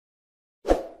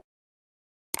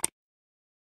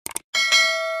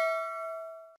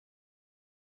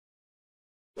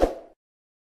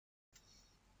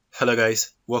Hello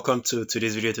guys, welcome to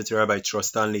today's video tutorial by Trust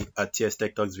Stanley at TS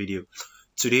Tech Talks video.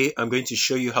 Today I'm going to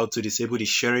show you how to disable the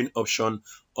sharing option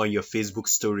on your Facebook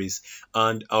stories,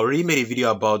 and I already made a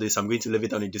video about this. I'm going to leave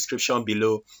it on the description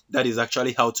below. That is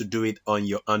actually how to do it on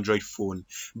your Android phone,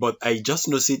 but I just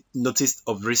noticed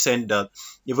of recent that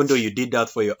even though you did that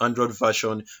for your Android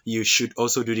version, you should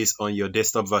also do this on your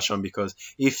desktop version, because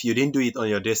if you didn't do it on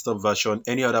your desktop version,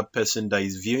 any other person that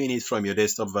is viewing it from your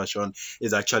desktop version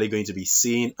is actually going to be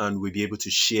seeing and will be able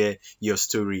to share your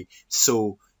story.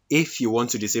 So if you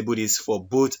want to disable this for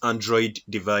both Android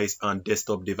device and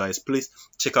desktop device, please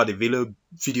check out the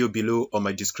video below on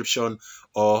my description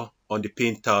or on the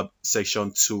pin tab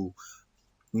section to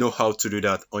know how to do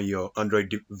that on your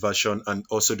Android version, and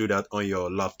also do that on your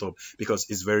laptop, because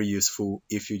it's very useful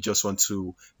if you just want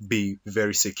to be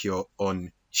very secure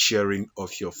on sharing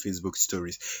of your Facebook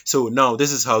stories. So now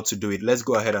this is how to do it. Let's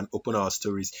go ahead and open our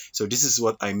stories. So this is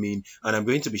what I mean, and I'm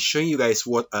going to be showing you guys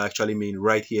what I actually mean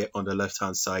right here on the left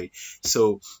hand side.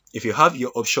 So if you have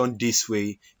your option this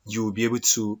way, you will be able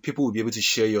to people will be able to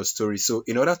share your story. So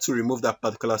in order to remove that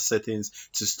particular settings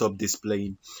to stop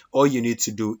displaying, all you need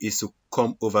to do is to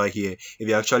come over here. If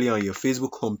you're actually on your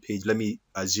Facebook homepage, let me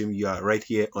assume you are right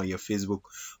here on your Facebook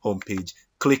homepage.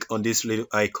 Click on this little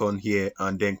icon here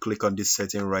and then click on this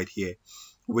setting right here.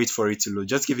 Wait for it to load.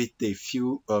 Just give it a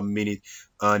few minutes,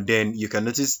 and then you can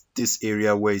notice this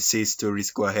area where it says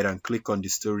stories. Go ahead and click on the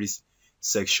stories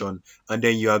section, and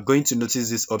then you are going to notice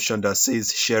this option that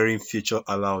says sharing feature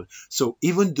allowed. So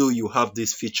even though you have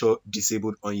this feature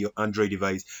disabled on your Android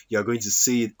device, you are going to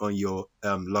see it on your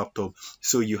laptop.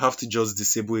 So you have to just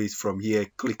disable it from here.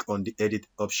 Click on the edit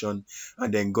option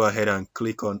and then go ahead and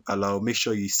click on allow. Make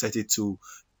sure you set it to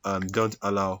don't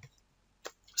allow.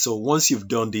 So once you've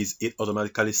done this, it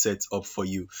automatically sets up for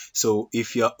you. So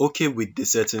if you're okay with the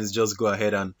settings, just go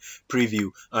ahead and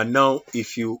preview. And now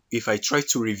if I try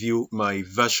to review my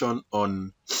version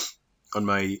on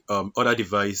my other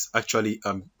device, actually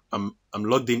I'm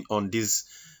logged in on this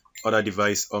other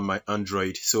device on my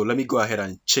Android. So let me go ahead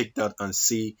and check that and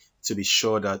see to be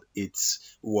sure that it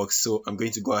works. So I'm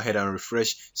going to go ahead and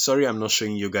refresh. Sorry, I'm not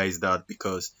showing you guys that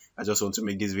because I just want to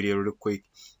make this video real quick.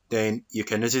 Then you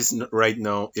can notice right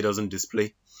now it doesn't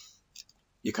display.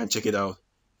 You can check it out.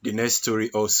 The next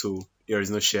story also, there is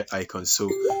no share icon. So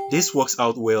this works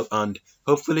out well, and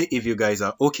hopefully if you guys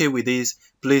are okay with this,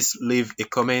 please leave a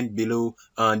comment below.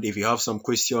 And if you have some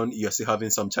question, you're still having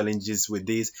some challenges with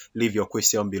this, leave your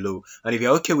question below. And if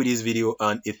you're okay with this video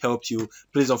and it helped you,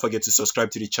 please don't forget to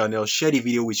subscribe to the channel, share the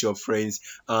video with your friends,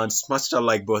 and smash that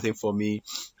like button for me.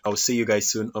 I'll see you guys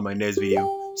soon on my next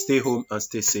video. Stay home and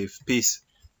stay safe. Peace.